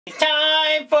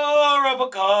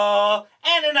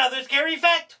And another scary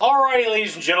fact. Alrighty,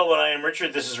 ladies and gentlemen, I am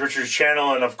Richard. This is Richard's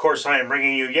channel, and of course I am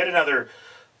bringing you yet another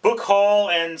book haul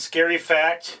and scary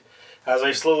fact as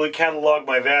I slowly catalog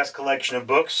my vast collection of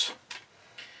books.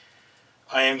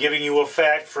 I am giving you a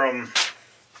fact from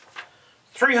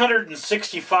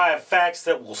 365 facts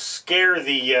that will scare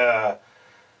the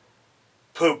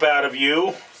poop out of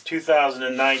you,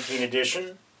 2019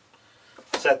 edition.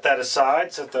 Set that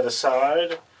aside, set that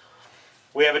aside.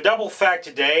 We have a double fact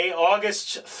today,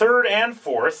 August 3rd and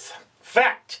 4th.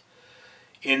 Fact: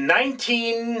 in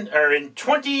 2009, in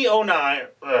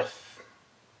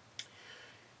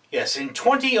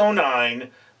 2009,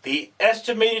 the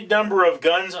estimated number of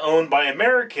guns owned by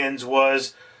Americans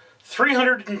was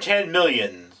 310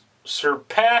 million,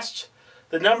 surpassed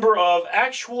the number of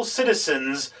actual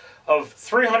citizens of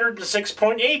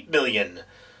 306.8 million.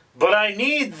 But I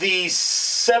need these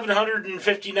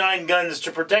 759 guns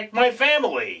to protect my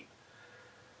family.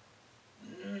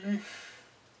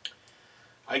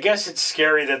 I guess it's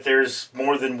scary that there's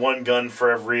more than one gun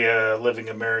for every living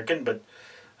American, but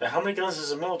how many guns does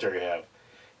the military have?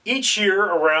 Each year,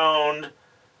 around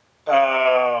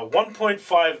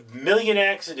 1.5 million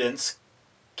accidents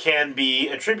can be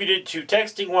attributed to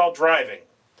texting while driving.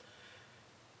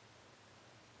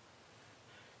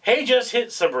 Hey, just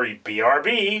hit somebody,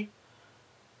 BRB.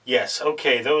 Yes,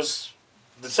 okay, the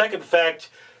second fact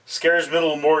scares me a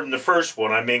little more than the first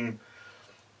one. I mean,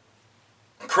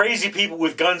 crazy people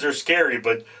with guns are scary,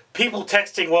 but people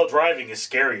texting while driving is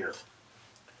scarier.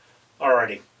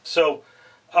 Alrighty, so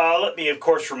let me, of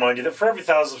course, remind you that for every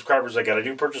 1,000 subscribers I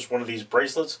do purchase one of these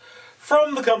bracelets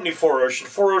from the company 4Ocean.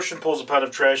 4Ocean pulls a pound of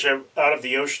trash out of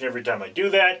the ocean every time I do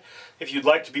that. If you'd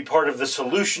like to be part of the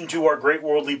solution to our great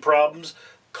worldly problems,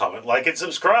 comment, like, and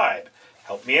subscribe.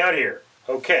 Help me out here.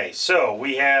 Okay, so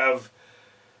we have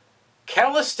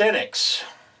calisthenics.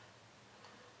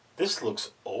 This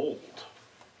looks old.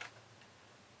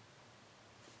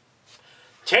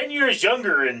 10 years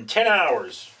younger in 10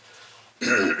 hours.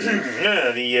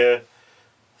 Yeah,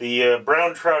 the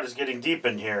brown trout is getting deep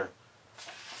in here.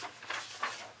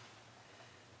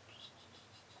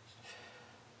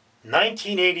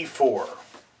 $1984.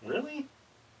 Really?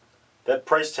 That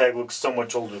price tag looks so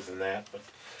much older than that. But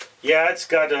yeah, it's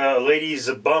got a lady's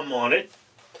bum on it.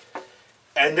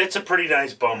 And it's a pretty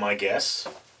nice bum, I guess.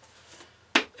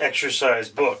 Exercise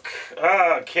book.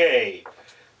 Okay.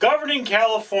 Governing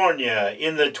California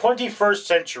in the 21st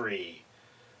Century.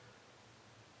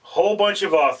 Whole bunch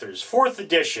of authors. 4th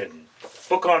edition.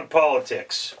 Book on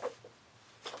politics.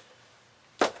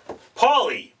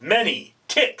 Poly, many,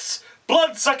 ticks,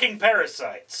 blood-sucking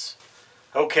parasites.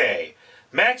 Okay.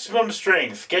 Maximum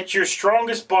strength. Get your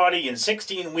strongest body in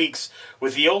 16 weeks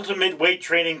with the ultimate weight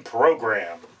training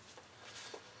program.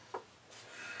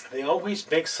 They always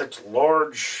make such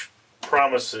large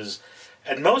promises,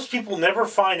 and most people never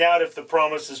find out if the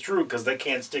promise is true because they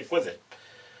can't stick with it.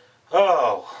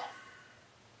 Oh.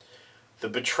 The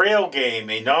Betrayal Game,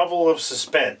 a novel of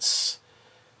suspense.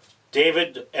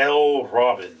 David L.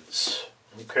 Robbins.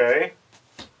 Okay.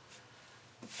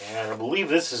 And I believe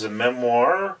this is a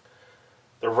memoir.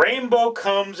 The Rainbow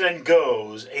Comes and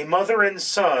Goes, a mother and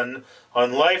son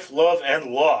on life, love, and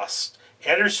loss.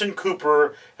 Anderson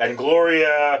Cooper and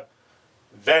Gloria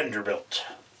Vanderbilt.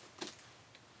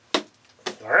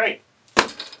 Alright.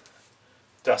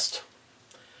 Dust.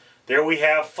 There we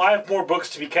have 5 more books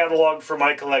to be cataloged for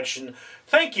my collection.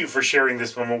 Thank you for sharing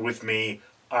this moment with me.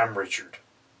 I'm Richard.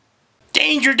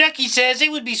 Danger Ducky says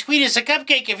it would be sweet as a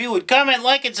cupcake if you would comment,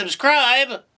 like, and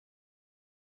subscribe.